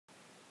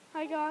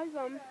Hi guys,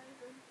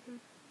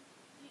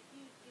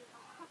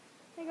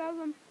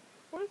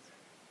 we're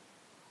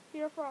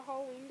here for a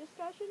Halloween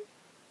discussion,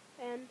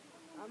 and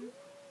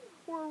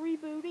we're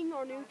rebooting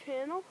our new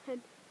channel.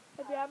 And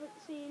if you haven't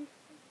seen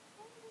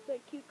the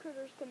Cute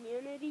Critters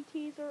community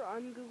teaser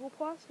on Google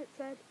Plus, it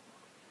said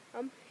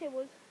it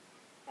was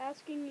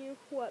asking you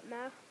what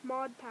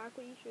mod pack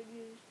we should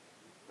use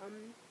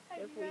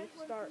if we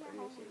start a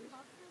new series.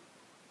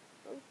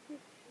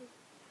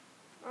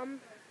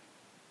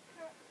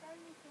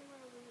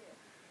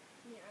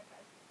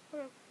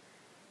 Okay.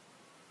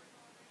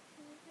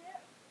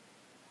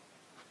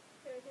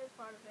 Here's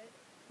part of it.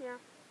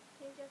 Yeah.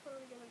 Can you guess what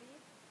I'm gonna be?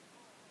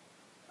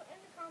 Put in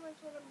the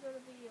comments what I'm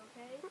gonna be,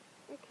 okay?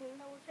 Okay.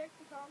 I will check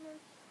the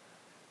comments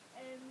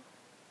and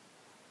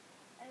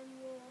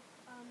we'll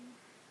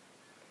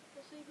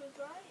see who's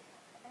right,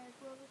 and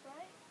whoever's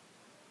right,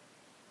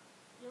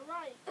 you're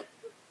right.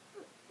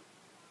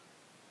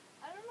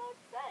 I don't know what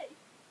to say.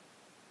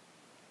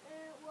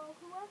 Well,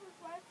 whoever's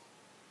right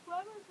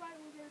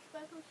will get a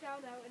special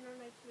shout out in our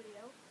next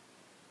video.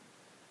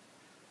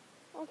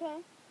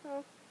 Okay.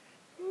 So I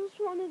just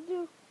want to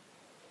do.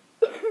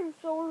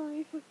 So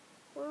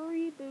we're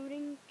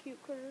rebooting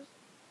Cute Critters.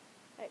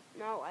 Hey,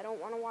 no, I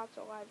don't want to watch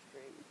a live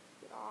stream.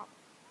 Get off.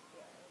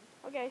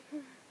 Okay,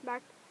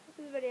 back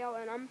to the video,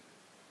 and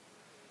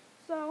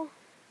so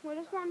we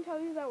just want to tell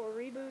you that we're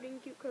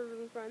rebooting Cute Critters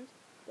and Friends,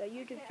 the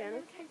YouTube channel.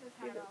 I'm gonna take this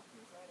hat off.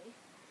 I'm ready.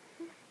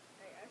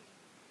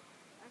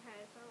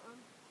 Okay, so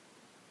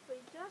we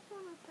just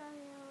want to tell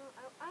you.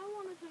 I don't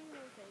want to tell you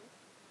anything.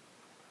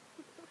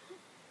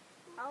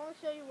 I want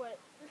to show you what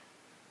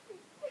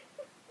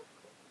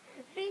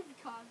he's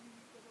causing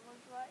gonna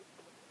look like.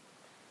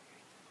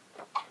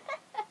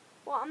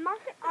 Well, I'm not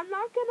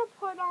gonna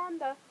put on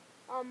the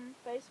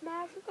face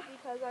mask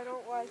because I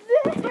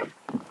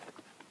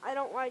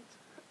don't like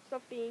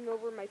stuff being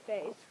over my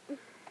face.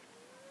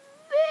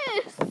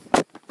 This!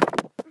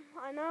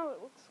 I know,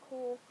 it looks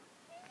cool.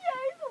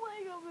 Yeah, it's a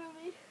Lego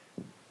movie.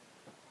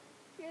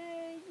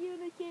 Yay,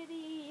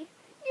 Unikitty!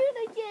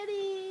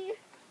 Unikitty!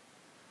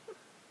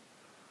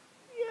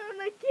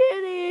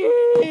 Unikitty!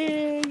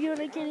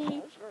 Unikitty!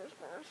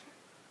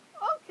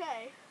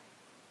 Okay.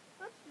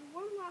 Let's do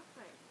one last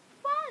thing.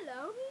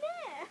 Follow me!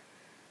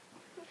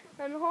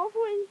 And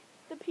hopefully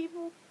the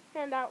people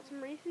hand out some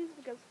Reese's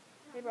because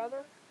my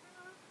brother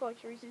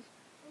likes Reese's.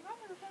 I'm not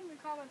going to send me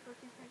comments what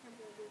you think I'm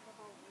going to do for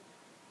Halloween.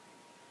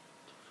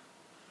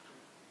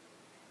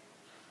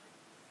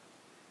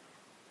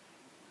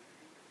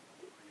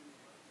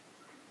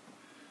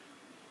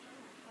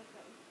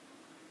 Okay.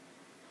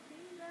 Can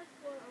you guess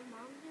what our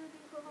mom's going to do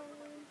for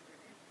Halloween?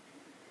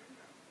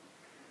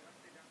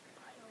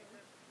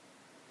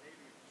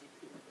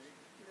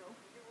 No.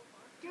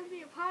 It's going to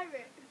be a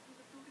pirate.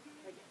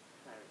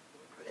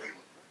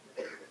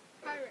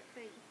 Pirate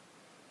thing.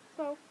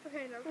 So,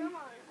 Okay, now come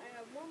on. I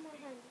have one more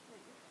thing to say.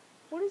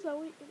 what is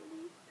Zoe gonna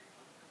be?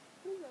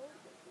 What is Zoe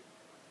gonna be?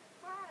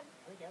 Fine.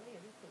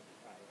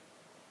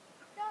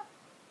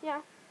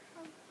 Yeah.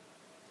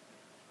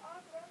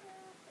 Our brother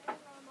and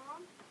our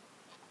mom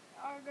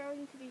are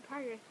going to be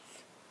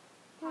pirates.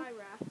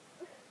 Pirates.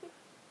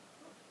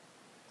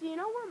 Do you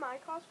know where my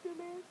costume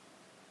is?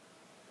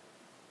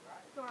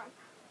 Go on.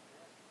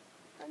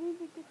 I need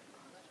to get the costume.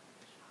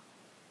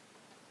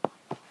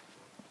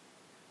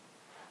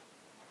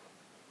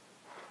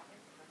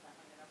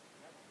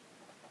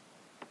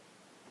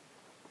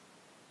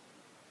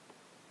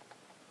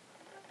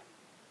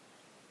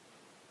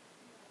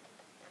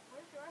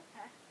 Where's your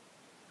iPad?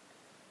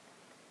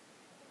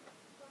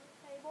 On the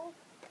table.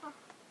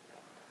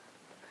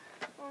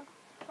 Oh,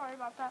 sorry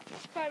about that.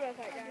 Sorry about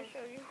that, I'll guys. just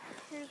show you.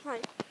 Here's my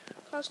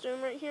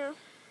costume right here.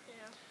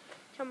 Yeah.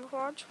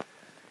 Camouflage.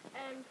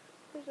 And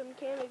Here's some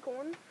candy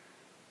corn.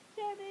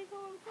 candy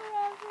corn for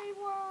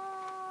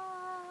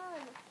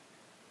everyone.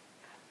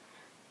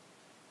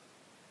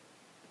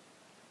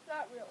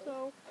 Not really.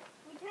 So,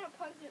 we can't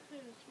punch it through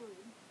the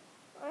screen.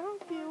 I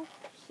hope you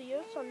see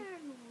us on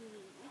Can we?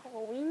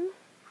 Halloween.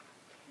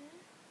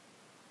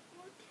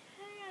 What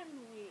can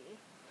we?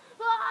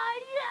 Ah,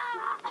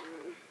 yeah!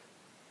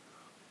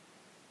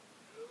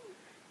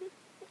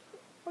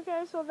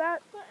 Okay, so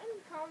that Put in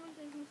the comments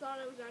if you thought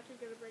I was actually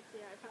going to break the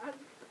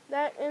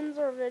iPad. ends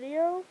our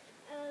video.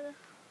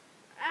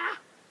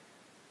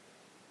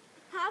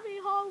 Happy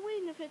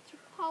Halloween if it's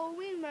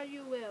Halloween where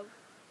you live.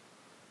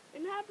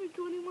 And happy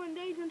 21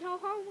 days until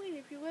Halloween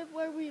if you live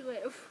where we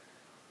live.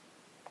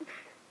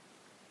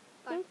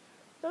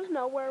 There's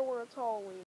nowhere where it's Halloween.